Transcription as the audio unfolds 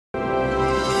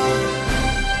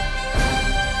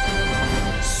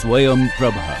Swayam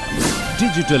Prabha.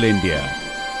 Digital India.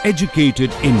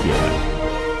 Educated India.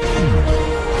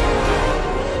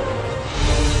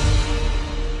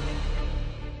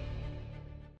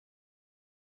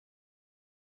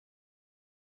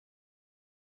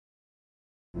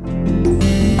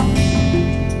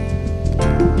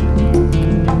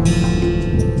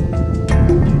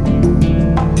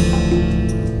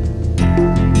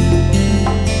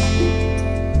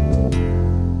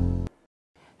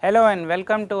 Hello and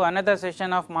welcome to another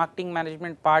session of Marketing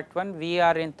Management Part 1. We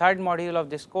are in third module of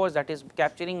this course, that is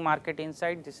capturing market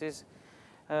insight. This is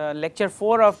lecture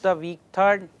 4 of the week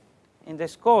 3rd in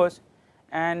this course,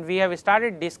 and we have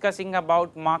started discussing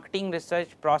about marketing research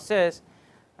process.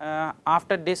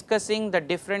 After discussing the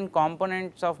different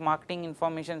components of marketing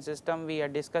information system, we are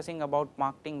discussing about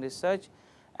marketing research.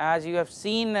 As you have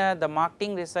seen, the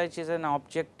marketing research is an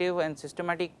objective and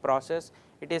systematic process.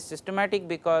 It is systematic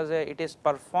because it is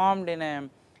performed in a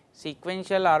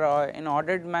sequential or in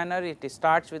ordered manner. It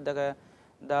starts with the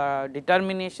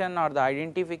determination or the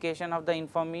identification of the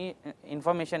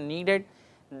information needed.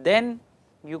 Then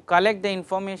you collect the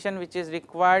information which is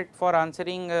required for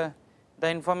answering the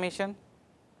information.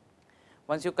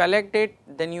 Once you collect it,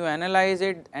 then you analyze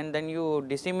it and then you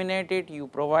disseminate it, you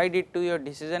provide it to your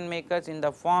decision makers in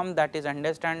the form that is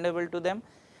understandable to them,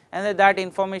 and that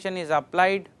information is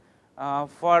applied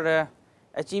for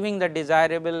achieving the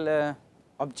desirable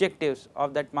objectives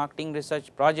of that marketing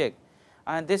research project.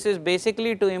 And this is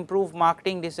basically to improve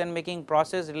marketing decision making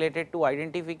process related to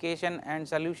identification and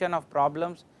solution of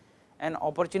problems and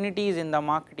opportunities in the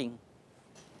marketing.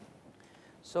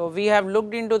 So, we have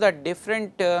looked into the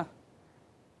different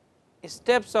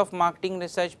steps of marketing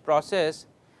research process.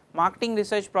 Marketing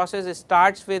research process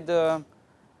starts with the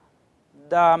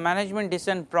management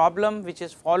decision problem, which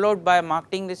is followed by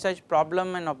marketing research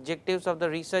problem and objectives of the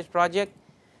research project.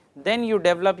 Then you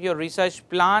develop your research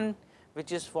plan,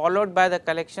 which is followed by the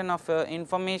collection of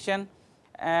information,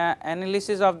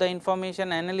 analysis of the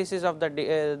information, analysis of the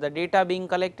data being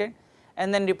collected,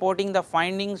 and then reporting the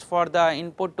findings for the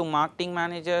input to marketing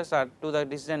managers or to the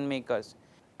decision makers.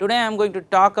 Today I am going to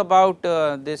talk about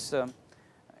this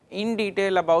in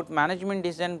detail about management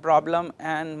decision problem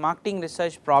and marketing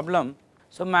research problem.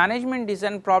 So, management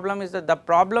decision problem is the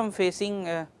problem facing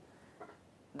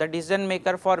the decision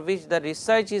maker for which the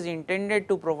research is intended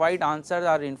to provide answers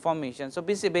or information. So,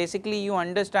 basically you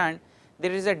understand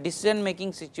there is a decision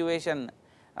making situation.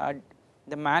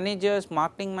 The managers,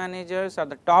 marketing managers or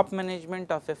the top management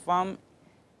of a firm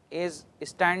is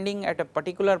standing at a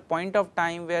particular point of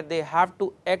time where they have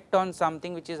to act on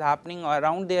something which is happening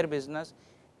around their business,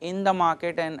 in the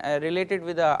market, and related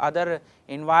with the other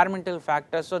environmental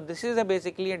factors. So, this is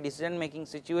basically a decision making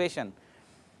situation.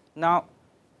 Now,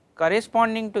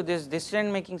 corresponding to this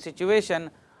decision making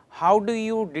situation, how do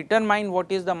you determine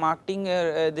what is the marketing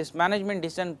this management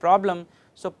decision problem?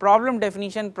 So, problem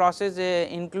definition process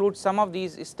includes some of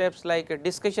these steps like a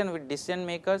discussion with decision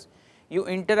makers. You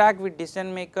interact with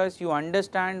decision makers, you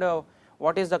understand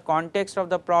what is the context of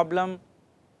the problem,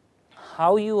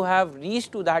 how you have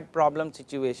reached to that problem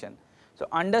situation. So,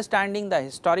 understanding the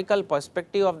historical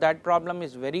perspective of that problem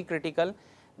is very critical.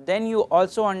 Then you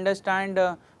also understand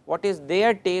what is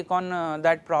their take on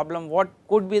that problem, what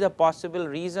could be the possible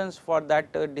reasons for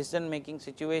that decision making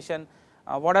situation,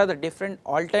 what are the different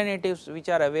alternatives which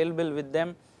are available with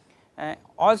them.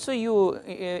 Also you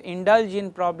indulge in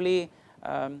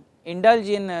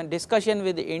discussion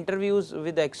with interviews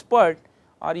with the expert,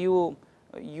 or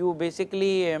you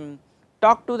basically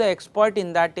talk to the expert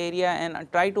in that area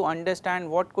and try to understand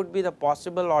what could be the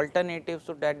possible alternatives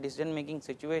to that decision making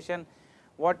situation,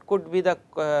 what could be the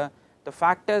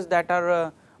factors that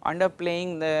are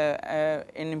underplaying an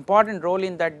important role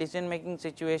in that decision making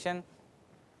situation.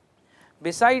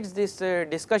 Besides this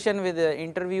discussion with the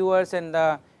interviewers and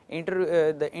the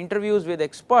interviews with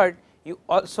expert, you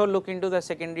also look into the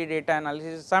secondary data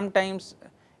analysis. Sometimes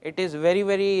it is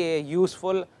very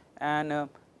useful, and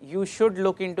you should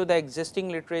look into the existing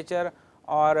literature,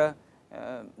 or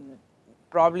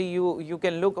probably you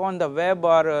can look on the web,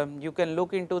 or you can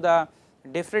look into the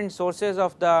different sources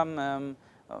of the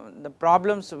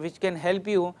problems which can help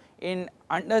you in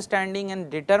understanding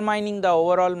and determining the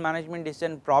overall management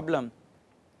decision problem.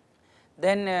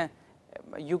 Then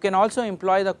you can also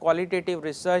employ the qualitative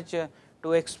research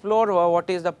to explore what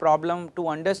is the problem, to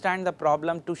understand the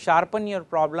problem, to sharpen your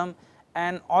problem,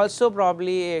 and also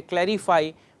probably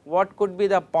clarify what could be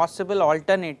the possible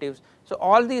alternatives. So,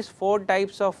 all these 4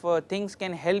 types of things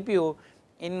can help you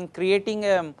in creating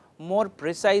a more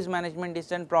precise management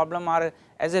decision problem, or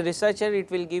as a researcher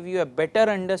it will give you a better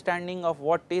understanding of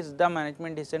what is the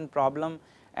management decision problem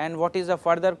and what is the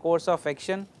further course of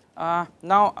action.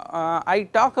 Now, I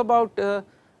talk about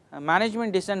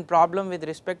management decision problem with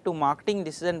respect to marketing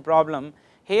decision problem.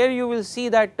 Here you will see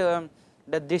that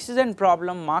the decision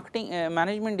problem, marketing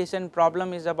management decision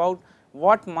problem is about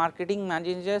what marketing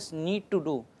managers need to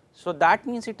do. So, that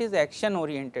means it is action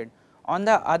oriented. On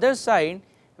the other side,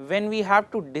 when we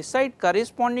have to decide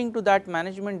corresponding to that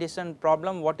management decision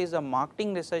problem what is a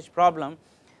marketing research problem,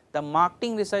 the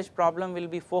marketing research problem will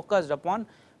be focused upon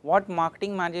what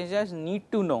marketing managers need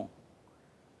to know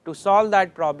to solve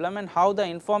that problem and how the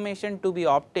information to be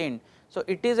obtained. So,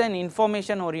 it is an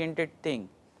information oriented thing,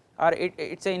 or it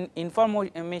is an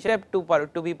information step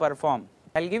to be performed.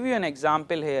 I will give you an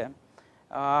example here.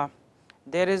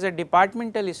 There is a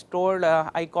departmental store,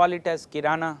 I call it as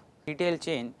Kirana retail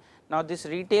chain. Now, this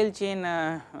retail chain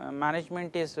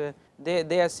management is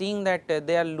they are seeing that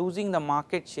they are losing the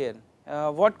market share.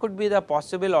 What could be the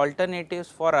possible alternatives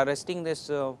for arresting this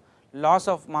loss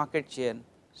of market share?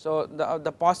 So,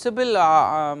 the possible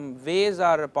ways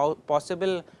or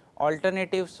possible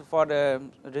alternatives for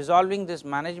resolving this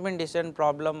management decision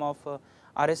problem of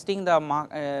arresting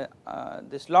the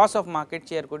this loss of market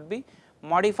share could be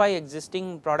modify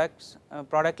existing products,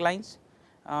 product lines.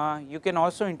 You can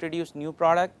also introduce new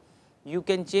product. You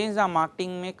can change the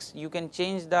marketing mix. You can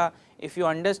change the, if you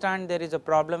understand there is a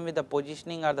problem with the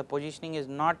positioning or the positioning is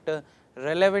not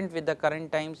relevant with the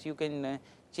current times, you can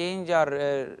change or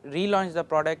relaunch the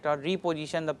product or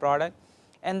reposition the product.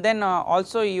 And then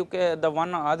also you can, the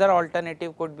one other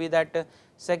alternative could be that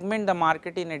segment the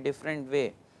market in a different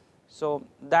way. So,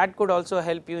 that could also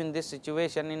help you in this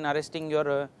situation in arresting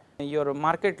your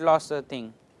market loss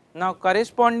thing. Now,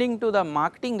 corresponding to the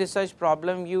marketing research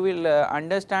problem, you will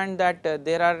understand that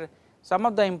there are some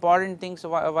of the important things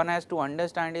one has to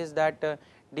understand is that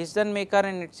decision maker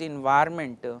and its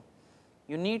environment.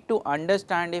 You need to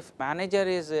understand if manager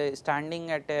is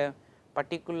standing at a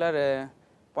particular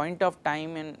point of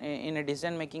time in a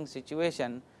decision making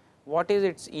situation, what is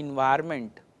its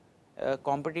environment,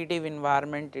 competitive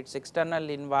environment, its external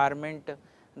environment,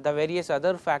 the various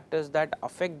other factors that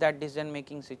affect that decision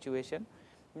making situation.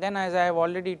 Then, as I have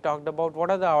already talked about, what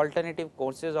are the alternative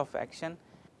courses of action.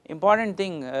 Important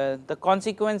thing, the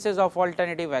consequences of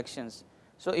alternative actions.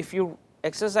 So, if you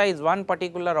exercise one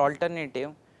particular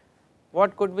alternative,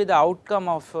 what could be the outcome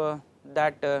of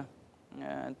that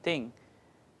thing,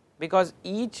 because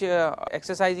each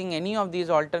exercising any of these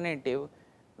alternative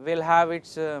will have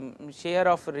its share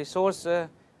of resource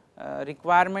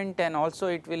requirement, and also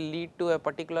it will lead to a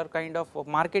particular kind of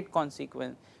market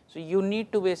consequence. So, you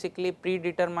need to basically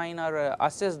predetermine or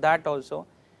assess that also,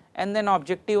 and then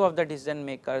objective of the decision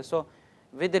maker. So,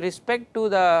 with respect to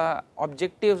the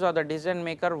objectives of the decision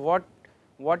maker, what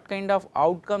kind of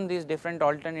outcome these different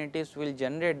alternatives will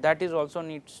generate, that is also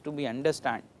needs to be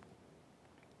understood.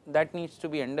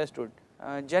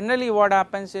 Generally what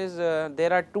happens is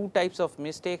there are two types of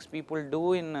mistakes people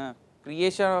do in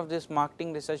creation of this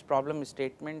marketing research problem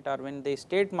statement, or when they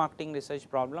state marketing research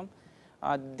problem.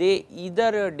 They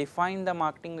either define the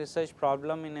marketing research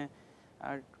problem in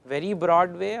a very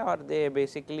broad way, or they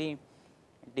basically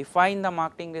define the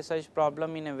marketing research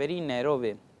problem in a very narrow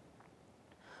way.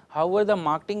 However, the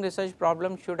marketing research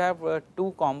problem should have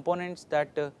two components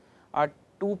that are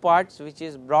two parts, which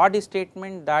is broad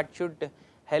statement that should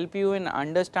help you in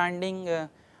understanding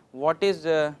what is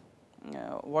the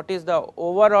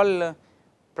overall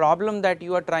problem that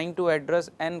you are trying to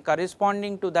address, and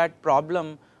corresponding to that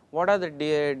problem what are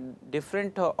the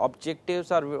different objectives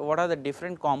or what are the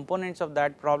different components of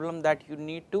that problem that you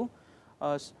need to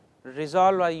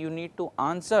resolve or you need to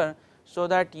answer, so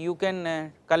that you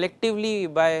can collectively,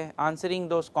 by answering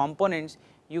those components,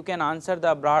 you can answer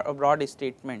the broad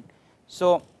statement.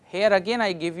 So, here again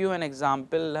I give you an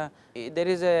example. There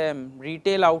is a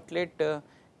retail outlet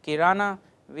Kirana,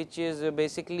 which is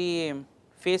basically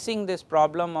facing this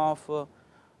problem of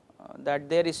that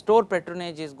their store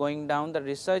patronage is going down. The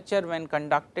researcher, when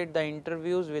conducted the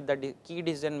interviews with the key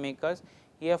decision makers,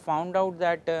 he have found out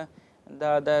that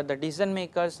the decision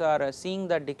makers are seeing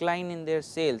the decline in their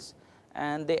sales,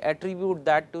 and they attribute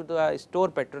that to the store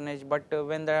patronage. But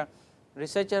when the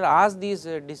researcher asked these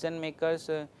decision makers,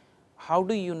 how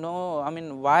do you know, I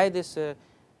mean, why this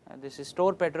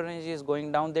store patronage is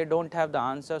going down, they do not have the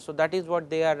answer. So, that is what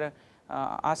they are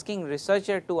asking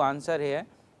researcher to answer here.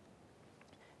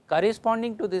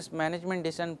 Corresponding to this management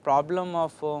decision problem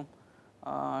of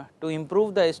to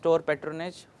improve the store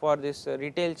patronage for this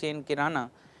retail chain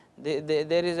Kirana,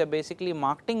 there is a basically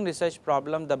marketing research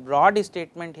problem. The broad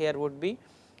statement here would be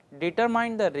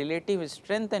determine the relative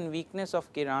strength and weakness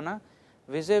of Kirana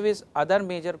vis-a-vis other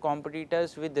major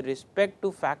competitors with respect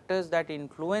to factors that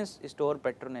influence store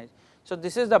patronage. So,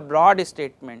 this is the broad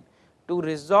statement. To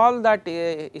resolve that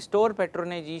store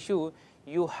patronage issue,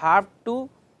 you have to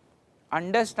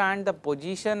understand the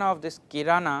position of this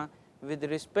kirana with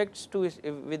respect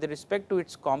to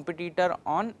its competitor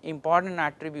on important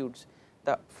attributes,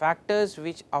 the factors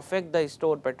which affect the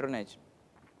store patronage.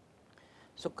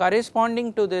 So,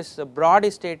 corresponding to this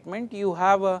broad statement, you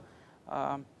have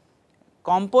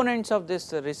components of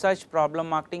this research problem,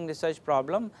 marketing research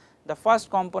problem. The first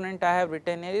component I have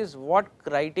written here is what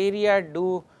criteria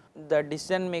do the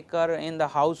decision maker in the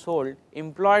household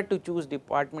employ to choose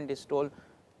department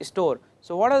store.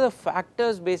 So, what are the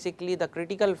factors, basically the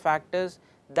critical factors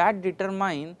that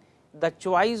determine the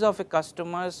choice of a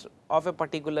customers of a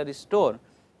particular store.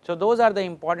 So, those are the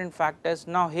important factors.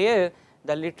 Now, here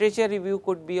the literature review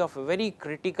could be of very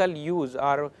critical use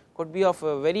or could be of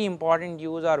a very important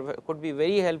use or could be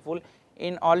very helpful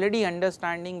in already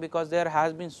understanding, because there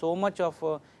has been so much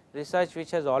of research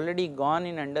which has already gone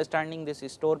in understanding this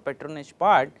store patronage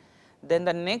part. Then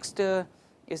the next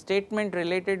statement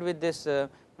related with this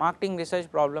marketing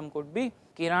research problem could be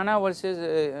kirana versus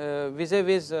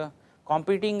vis-a-vis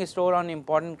competing store on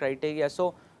important criteria.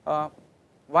 So,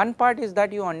 one part is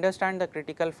that you understand the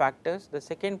critical factors, the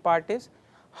second part is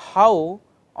how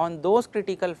on those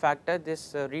critical factors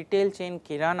this retail chain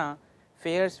kirana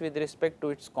fares with respect to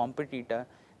its competitor.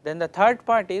 Then the third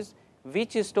part is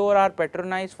which store are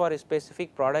patronized for a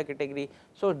specific product category.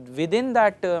 So, within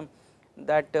that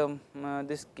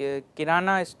this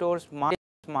kirana stores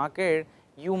market,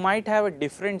 you might have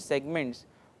different segments,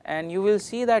 and you will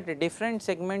see that a different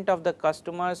segment of the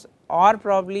customers or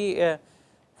probably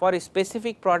for a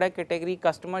specific product category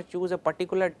customers choose a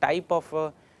particular type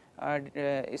of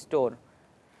store.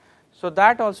 So,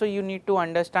 that also you need to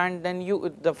understand. Then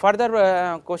you the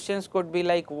further questions could be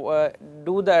like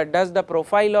does the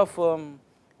profile of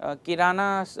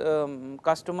kirana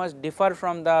customers differ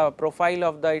from the profile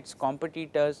of its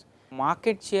competitors,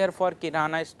 market share for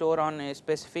kirana store on a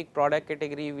specific product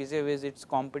category vis-a-vis its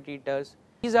competitors.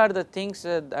 These are the things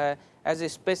as a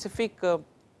specific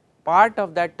part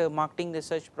of that marketing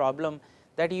research problem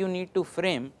that you need to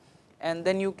frame, and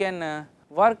then you can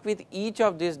work with each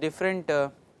of these different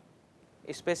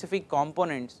specific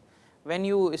components. When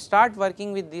you start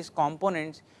working with these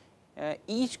components,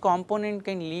 each component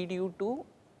can lead you to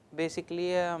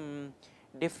basically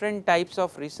different types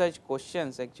of research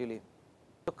questions actually.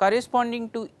 So, corresponding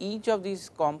to each of these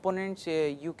components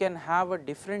you can have a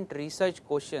different research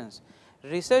questions.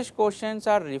 Research questions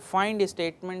are refined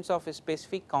statements of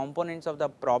specific components of the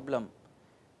problem.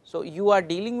 So, you are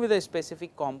dealing with a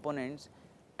specific components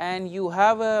and you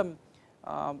have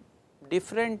a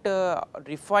different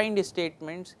refined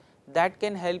statements that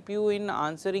can help you in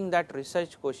answering that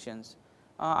research questions.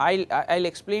 I will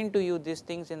explain to you these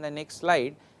things in the next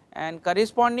slide, and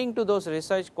corresponding to those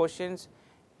research questions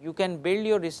you can build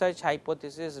your research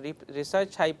hypothesis.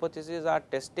 Research hypotheses are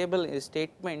testable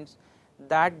statements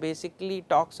that basically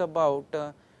talks about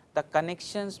the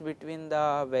connections between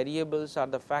the variables or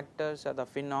the factors or the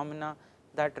phenomena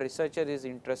that researcher is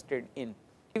interested in.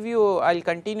 If you, I will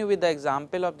continue with the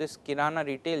example of this kirana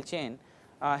retail chain.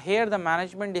 Here the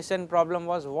management decision problem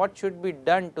was what should be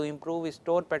done to improve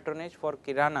store patronage for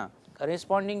kirana.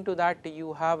 Corresponding to that,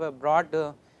 you have a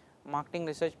broad marketing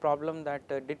research problem that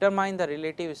determine the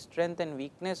relative strength and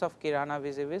weakness of kirana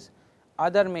vis-a-vis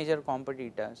other major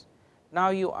competitors.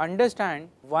 Now, you understand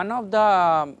one of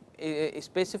the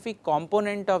specific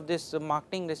component of this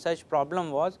marketing research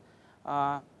problem was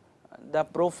the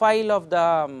profile of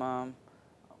the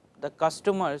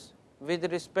customers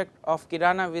with respect of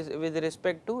kirana with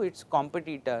respect to its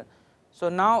competitor. So,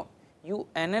 now you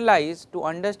analyze to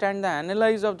understand the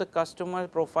analyze of the customer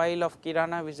profile of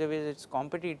kirana vis-a-vis its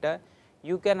competitor.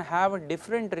 You can have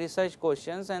different research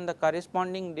questions and the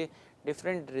corresponding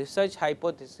different research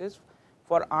hypothesis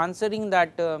for answering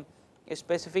that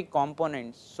specific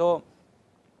components. So,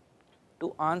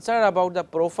 to answer about the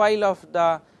profile of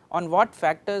the on what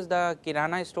factors the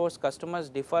kirana stores customers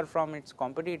differ from its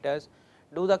competitors,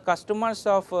 do the customers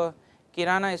of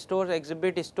kirana stores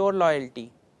exhibit store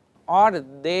loyalty or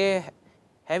they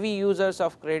heavy users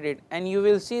of credit, and you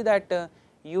will see that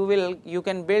you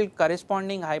can build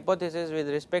corresponding hypothesis with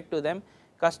respect to them.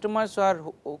 Customers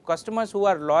who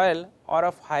are loyal or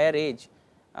of higher age,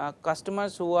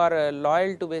 customers who are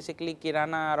loyal to basically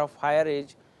kirana are of higher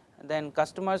age, then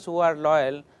customers who are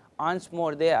loyal earns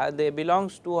more, they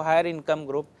belongs to a higher income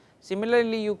group.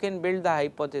 Similarly, you can build the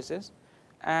hypothesis,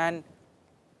 and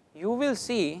you will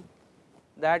see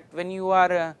that when you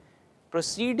are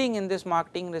proceeding in this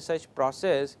marketing research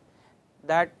process,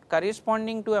 that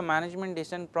corresponding to a management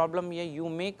decision problem here you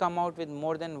may come out with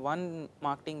more than one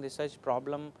marketing research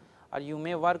problem, or you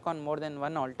may work on more than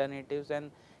one alternatives,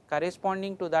 and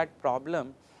corresponding to that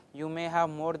problem you may have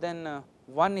more than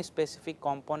one specific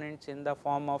components in the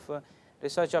form of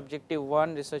research objective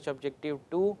 1, research objective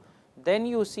 2. Then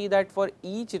you see that for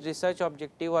each research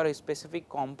objective or specific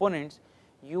components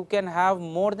you can have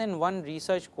more than one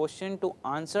research question to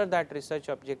answer that research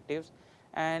objectives,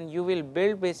 and you will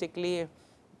build basically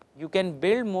you can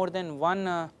build more than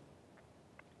one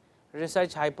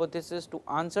research hypothesis to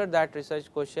answer that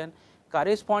research question.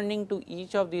 Corresponding to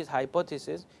each of these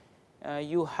hypotheses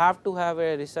you have to have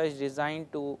a research design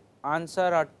to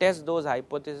answer or test those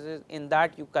hypotheses. In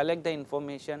that you collect the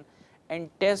information and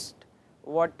test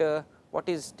what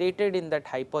is stated in that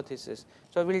hypothesis.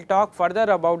 So, we will talk further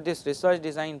about this research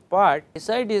design part.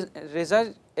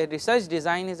 Research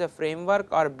design is a framework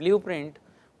or blueprint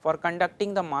for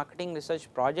conducting the marketing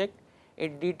research project.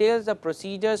 It details the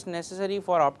procedures necessary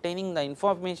for obtaining the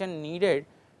information needed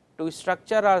to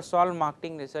structure or solve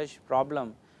marketing research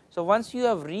problem. So, once you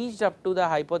have reached up to the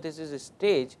hypothesis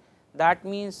stage, that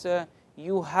means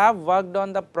you have worked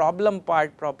on the problem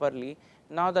part properly.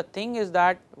 Now, the thing is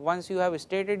that once you have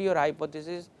stated your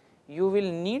hypothesis, you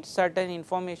will need certain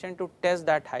information to test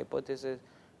that hypothesis.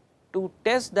 To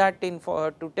test that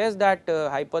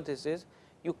hypothesis,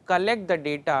 you collect the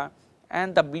data,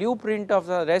 and the blueprint of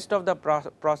the rest of the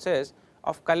process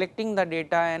of collecting the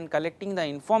data and collecting the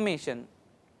information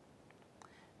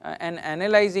and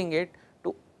analyzing it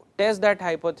to test that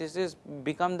hypothesis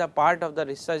become the part of the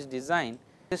research design.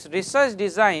 This research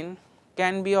design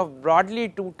can be of broadly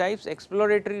two types: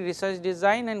 exploratory research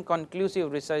design and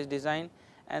conclusive research design.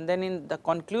 And then in the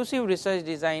conclusive research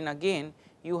design again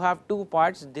you have two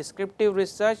parts: descriptive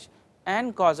research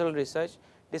and causal research.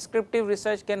 Descriptive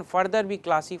research can further be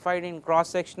classified in cross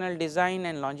sectional design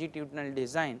and longitudinal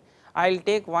design. I will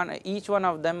take each one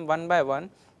of them one by one.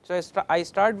 So, I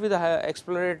start with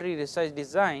exploratory research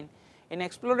design. In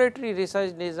exploratory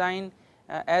research design,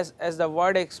 as the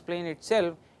word explains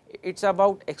itself, it is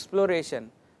about exploration.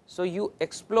 So, you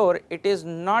explore, it is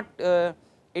not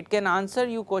it can answer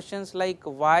you questions like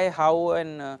why, how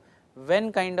and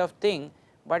when kind of thing,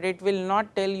 but it will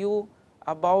not tell you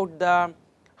about the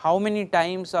how many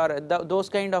times or those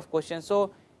kind of questions.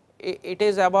 So, it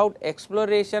is about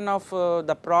exploration of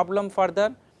the problem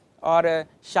further, or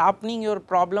sharpening your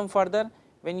problem further.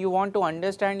 When you want to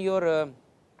understand your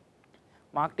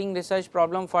marketing research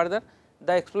problem further,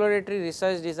 the exploratory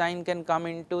research design can come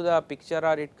into the picture,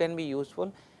 or it can be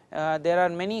useful. There are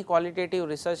many qualitative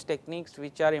research techniques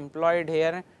which are employed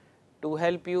here to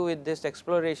help you with this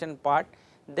exploration part.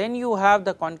 Then you have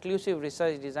the conclusive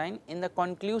research design. In the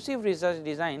conclusive research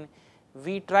design,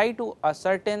 we try to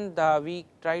ascertain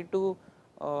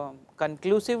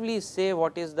conclusively say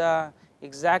what is the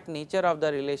exact nature of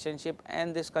the relationship,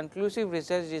 and this conclusive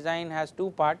research design has two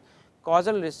parts: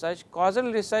 causal research.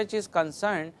 Causal research is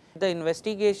concerned with the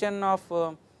investigation of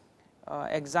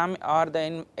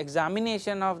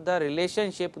examination of the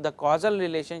relationship, the causal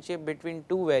relationship between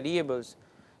two variables.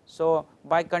 So,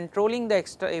 by controlling the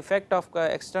effect of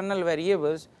external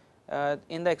variables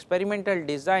in the experimental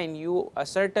design, you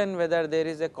ascertain whether there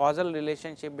is a causal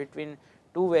relationship between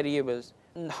two variables.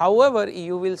 However,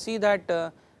 you will see that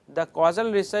the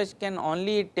causal research can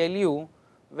only tell you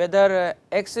whether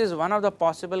X is one of the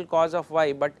possible cause of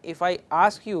Y, but if I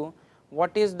ask you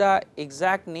what is the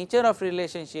exact nature of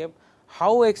relationship,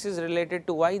 how X is related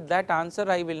to Y, that answer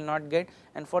I will not get,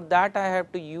 and for that I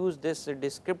have to use this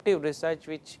descriptive research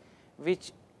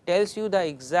which tells you the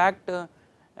exact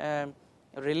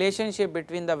relationship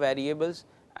between the variables.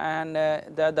 And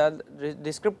the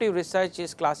descriptive research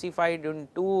is classified in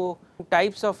two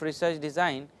types of research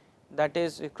design, that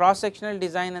is cross sectional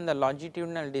design and the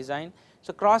longitudinal design.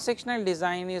 So, cross sectional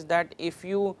design is that if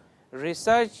you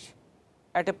research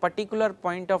at a particular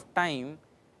point of time,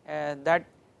 that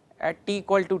at t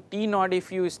equal to t naught,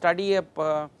 if you study a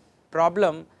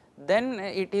problem, then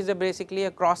it is basically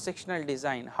a cross sectional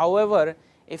design. However,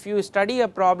 if you study a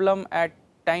problem at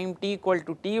time t equal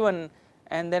to t1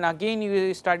 and then again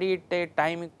you study it at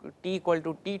time t equal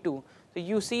to t2, so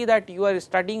you see that you are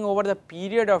studying over the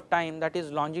period of time, that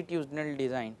is longitudinal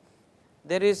design.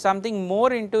 There is something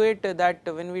more into it, that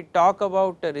when we talk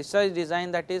about research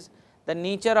design, that is the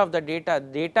nature of the data.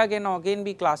 Data can again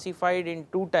be classified in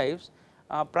two types,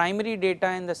 primary data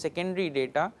and the secondary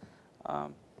data.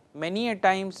 Many a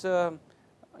times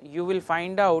you will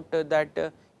find out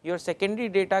that your secondary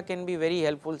data can be very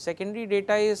helpful. Secondary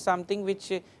data is something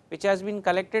which has been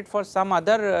collected for some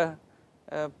other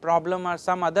problem or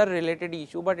some other related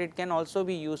issue, but it can also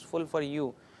be useful for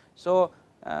you. So,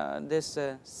 this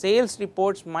sales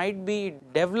reports might be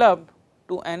developed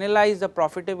to analyze the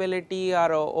profitability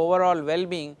or overall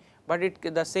well-being, but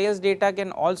the sales data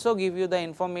can also give you the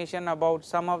information about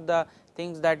some of the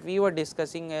things that we were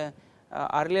discussing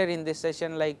earlier in this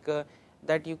session, like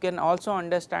that you can also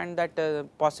understand that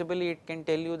possibly it can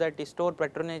tell you that store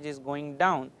patronage is going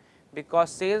down because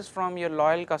sales from your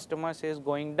loyal customers is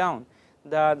going down,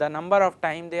 the number of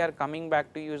time they are coming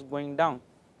back to you is going down.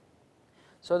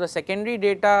 So, the secondary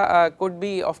data could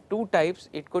be of two types,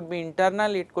 it could be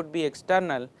internal, it could be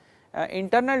external.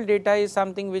 Internal data is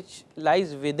something which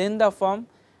lies within the firm,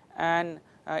 and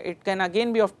it can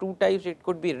again be of two types, it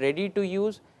could be ready to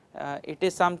use, it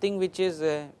is something which is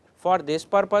for this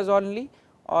purpose only,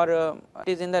 or it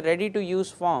is in the ready to use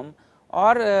form,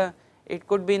 or it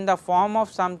could be in the form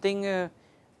of something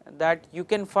that you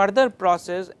can further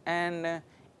process and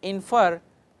infer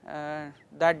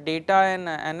that data and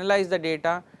analyze the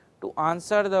data to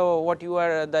answer the what you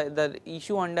are the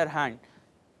issue under hand.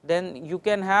 Then you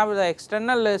can have the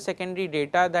external secondary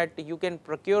data that you can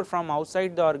procure from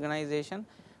outside the organization.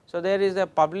 So, there is a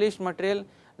published material,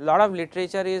 lot of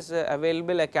literature is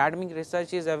available, academic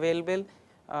research is available.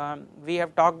 We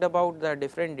have talked about the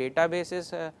different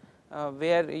databases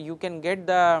where you can get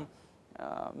the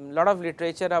lot of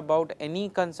literature about any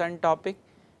concerned topic.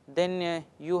 Then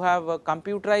you have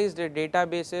computerized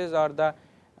databases, or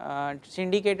the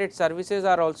syndicated services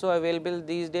are also available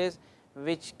these days,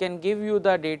 which can give you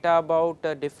the data about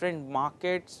different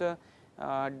markets,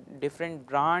 different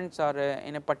brands, or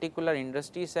in a particular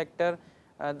industry sector,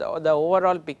 the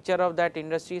overall picture of that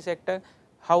industry sector.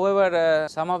 However,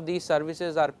 some of these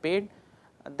services are paid.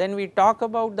 Then we talk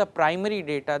about the primary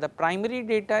data. The primary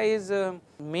data is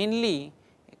mainly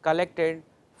collected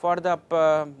for the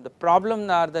problem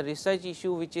or the research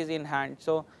issue which is in hand.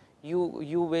 So,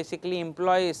 you basically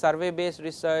employ survey based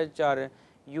research, or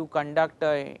you conduct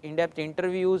in-depth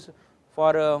interviews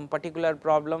for a particular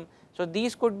problem. So,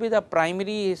 these could be the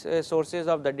primary sources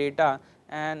of the data,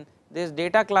 and this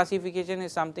data classification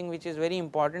is something which is very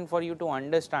important for you to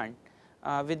understand.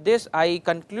 With this I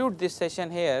conclude this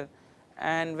session here,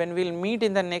 and when we will meet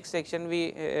in the next section,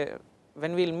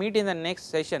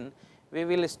 we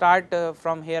will start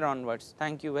from here onwards.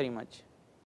 Thank you very much.